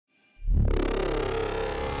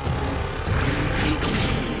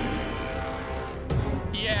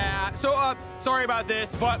Sorry about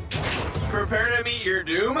this, but prepare to meet your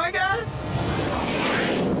doom, I guess?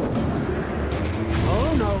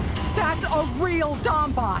 Oh, no. That's a real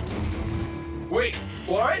Dombot. Wait,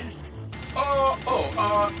 what?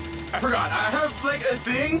 I forgot. I have, like, a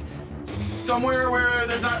thing somewhere where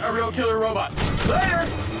there's not a real killer robot. Later!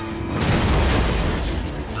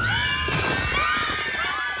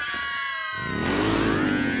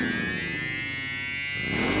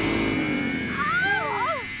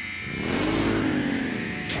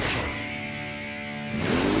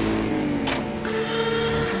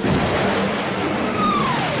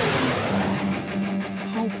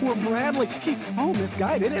 Poor Bradley. He's so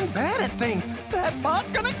misguided and bad at things. That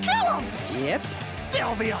bot's gonna kill him. Yep.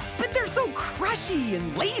 Sylvia. But they're so crushy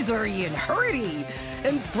and lasery and hurty.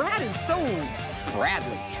 And Brad is so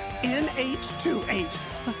Bradley. NH2H.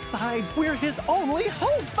 Besides, we're his only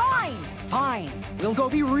hope. Fine. Fine. We'll go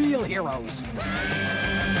be real heroes.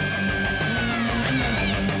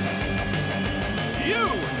 You,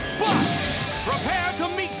 boss, prepare to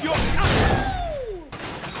meet your...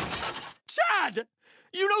 Chad!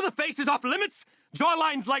 You know the face is off limits.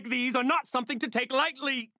 Jawlines like these are not something to take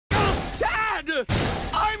lightly. Chad!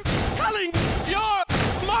 I'm telling your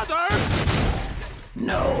mother!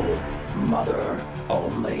 No, mother,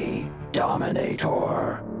 only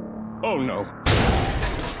Dominator. Oh, no.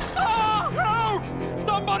 Ah, help!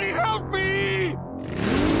 Somebody help me!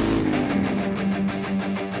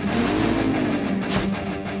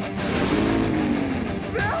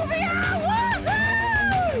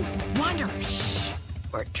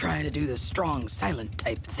 We're trying to do the strong, silent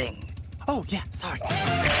type thing. Oh, yeah, sorry.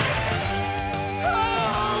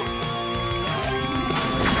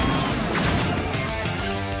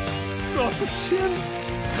 Off the chin.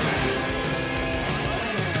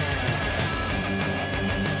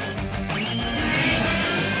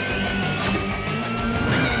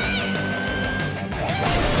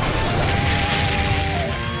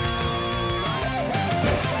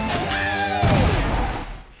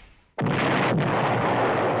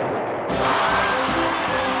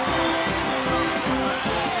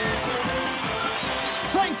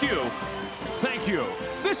 Thank you.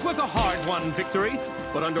 This was a hard-won victory,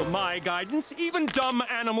 but under my guidance, even dumb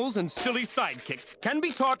animals and silly sidekicks can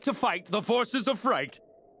be taught to fight the forces of fright.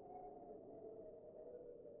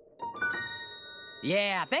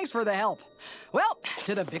 Yeah, thanks for the help. Well,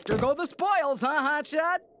 to the victor go the spoils, huh,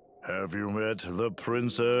 Hotshot? Have you met the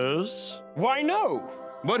princess? Why, no.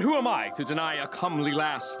 But who am I to deny a comely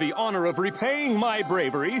lass the honor of repaying my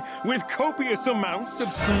bravery with copious amounts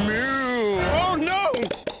of smooth... Oh, no!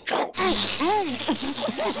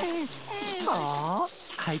 Aw,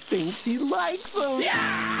 I think she likes him.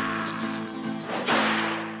 Yeah!